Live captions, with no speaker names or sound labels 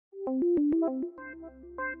In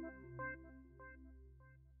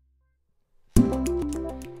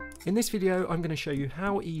this video, I'm going to show you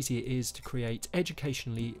how easy it is to create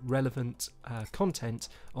educationally relevant content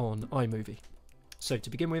on iMovie. So to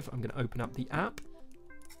begin with, I'm going to open up the app.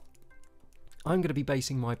 I'm going to be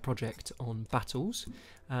basing my project on battles.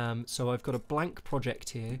 So I've got a blank project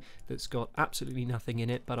here that's got absolutely nothing in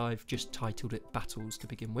it, but I've just titled it Battles to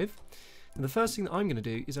begin with. And the first thing that I'm going to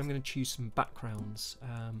do is I'm going to choose some backgrounds.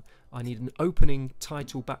 I need an opening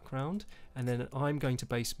title background, and then I'm going to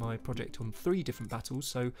base my project on 3 different battles.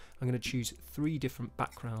 So I'm going to choose 3 different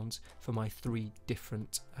backgrounds for my 3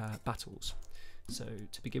 different battles. So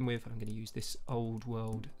to begin with, I'm going to use this old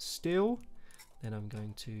world still. Then I'm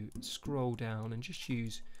going to scroll down and just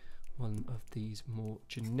use one of these more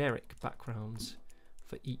generic backgrounds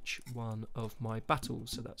for each one of my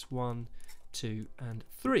battles. So that's 1, 2, and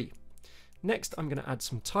 3. Next, I'm going to add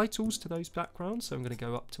some titles to those backgrounds. So I'm going to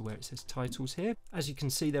go up to where it says titles here. As you can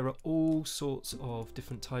see, there are all sorts of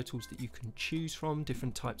different titles that you can choose from,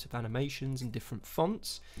 different types of animations and different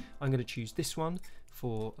fonts. I'm going to choose this one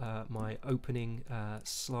for my opening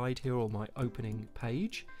slide here, or my opening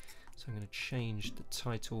page. So I'm going to change the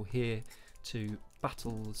title here to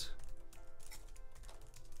Battles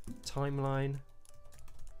Timeline.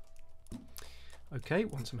 Okay,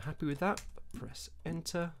 once I'm happy with that, press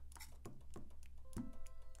enter.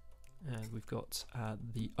 And we've got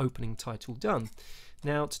the opening title done.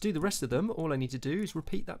 Now to do the rest of them, all I need to do is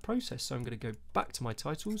repeat that process. So I'm going to go back to my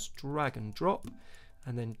titles, drag and drop,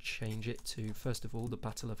 and then change it to, first of all, the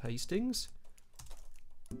Battle of Hastings.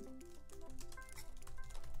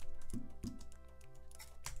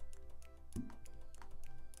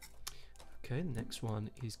 Okay, the next one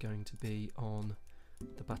is going to be on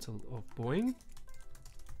the Battle of Boyne.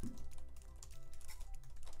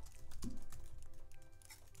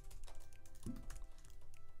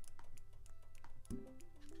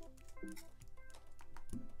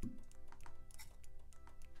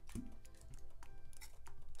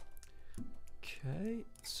 Okay,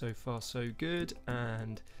 so far so good,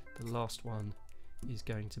 and the last one is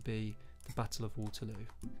going to be the Battle of Waterloo.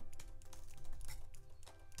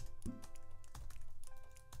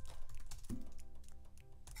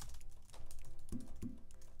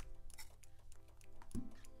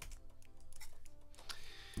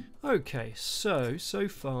 Okay, so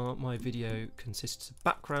far my video consists of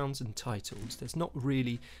backgrounds and titles. There's not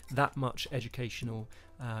really that much educational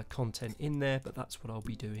content in there, but that's what I'll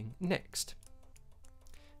be doing next.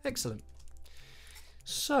 Excellent.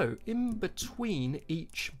 So in between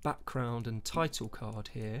each background and title card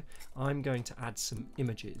here, I'm going to add some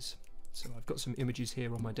images. So I've got some images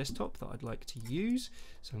here on my desktop that I'd like to use.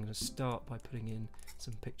 So I'm going to start by putting in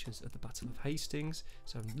some pictures of the Battle of Hastings.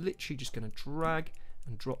 So I'm literally just going to drag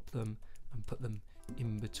and drop them and put them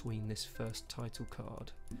in between this first title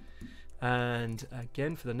card. And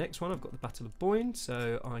again, for the next one, I've got the Battle of Boyne,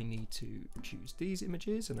 so I need to choose these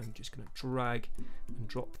images, and I'm just going to drag and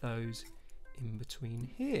drop those in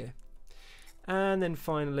between here. And then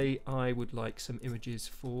finally, I would like some images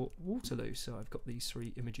for Waterloo, so I've got these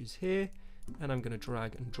 3 images here, and I'm going to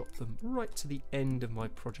drag and drop them right to the end of my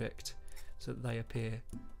project so that they appear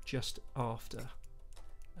just after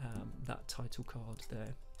that title card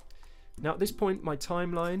there. Now at this point, my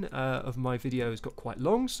timeline of my video has got quite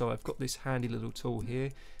long, so I've got this handy little tool here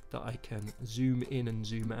that I can zoom in and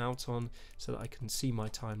zoom out on so that I can see my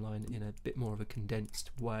timeline in a bit more of a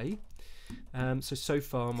condensed way. So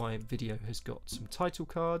far my video has got some title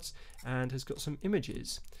cards and has got some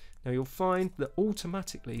images. Now you'll find that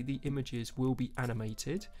automatically the images will be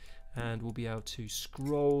animated, and we'll be able to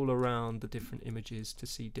scroll around the different images to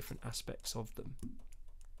see different aspects of them.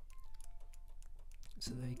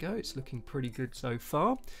 So there you go, it's looking pretty good so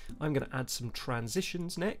far. I'm going to add some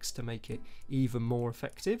transitions next to make it even more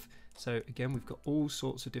effective. So again, we've got all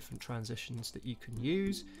sorts of different transitions that you can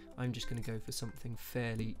use. I'm just going to go for something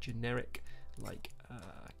fairly generic, like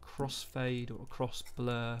crossfade or cross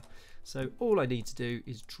blur. So all I need to do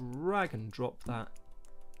is drag and drop that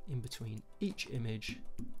in between each image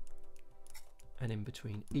and in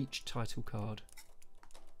between each title card.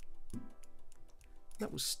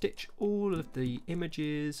 That will stitch all of the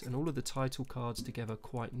images and all of the title cards together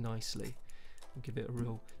quite nicely and give it a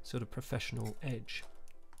real sort of professional edge.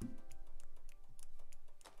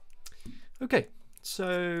 Okay,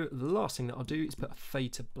 so the last thing that I'll do is put a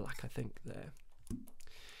fade to black, I think, there.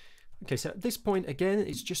 Okay, so at this point, again,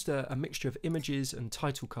 it's just a mixture of images and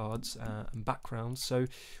title cards and backgrounds. So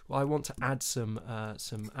I want to add some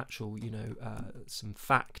actual, some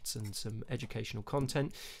facts and some educational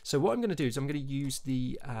content. So what I'm going to do is I'm going to use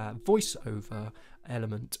the voiceover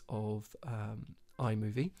element of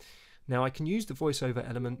iMovie. Now I can use the voiceover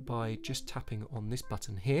element by just tapping on this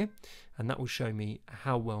button here, and that will show me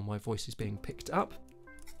how well my voice is being picked up.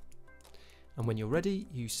 And when you're ready,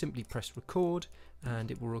 you simply press record,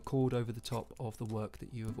 and it will record over the top of the work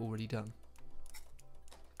that you have already done.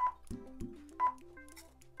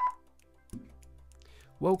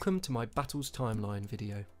 Welcome to my Battles Timeline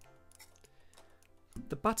video.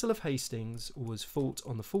 The Battle of Hastings was fought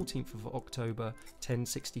on the 14th of October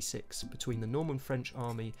 1066 between the Norman French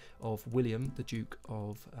army of William, the Duke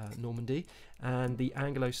of Normandy, and the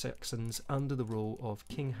Anglo-Saxons under the rule of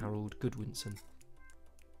King Harold Godwinson.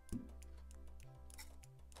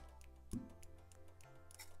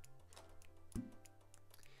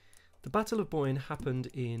 The Battle of Boyne happened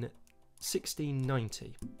in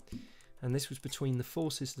 1690. And this was between the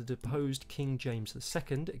forces that opposed King James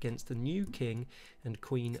II against the new King and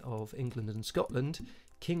Queen of England and Scotland,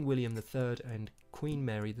 King William III and Queen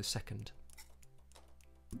Mary II.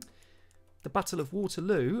 The Battle of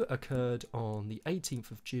Waterloo occurred on the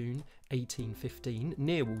 18th of June 1815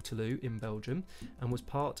 near Waterloo in Belgium and was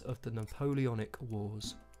part of the Napoleonic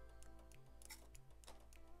Wars.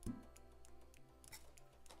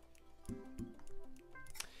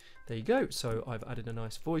 There you go, so I've added a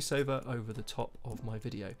nice voiceover over the top of my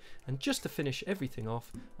video. And just to finish everything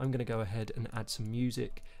off, I'm going to go ahead and add some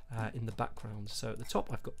music in the background. So at the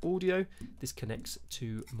top I've got audio. This connects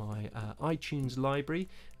to my iTunes library,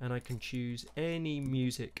 and I can choose any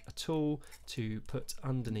music at all to put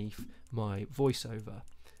underneath my voiceover.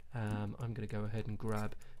 I'm going to go ahead and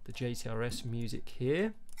grab the JTRS music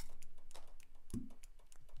here.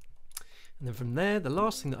 And then from there, the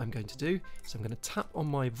last thing that I'm going to do is I'm going to tap on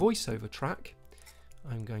my voiceover track.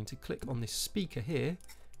 I'm going to click on this speaker here,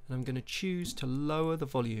 and I'm going to choose to lower the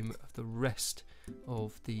volume of the rest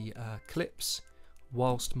of the clips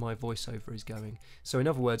whilst my voiceover is going. So in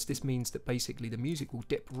other words, this means that basically the music will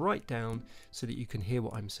dip right down so that you can hear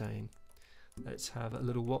what I'm saying. Let's have a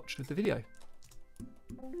little watch of the video.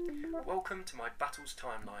 Welcome to my Battles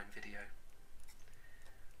Timeline video.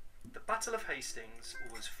 The Battle of Hastings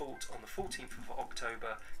was fought on the 14th of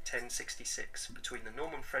October 1066 between the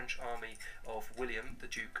Norman French army of William, the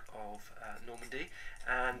Duke of Normandy,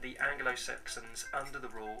 and the Anglo-Saxons under the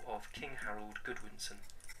rule of King Harold Godwinson.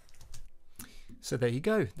 So there you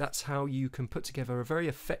go, that's how you can put together a very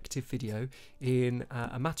effective video in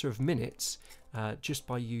a matter of minutes just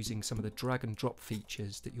by using some of the drag and drop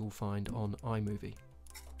features that you'll find on iMovie.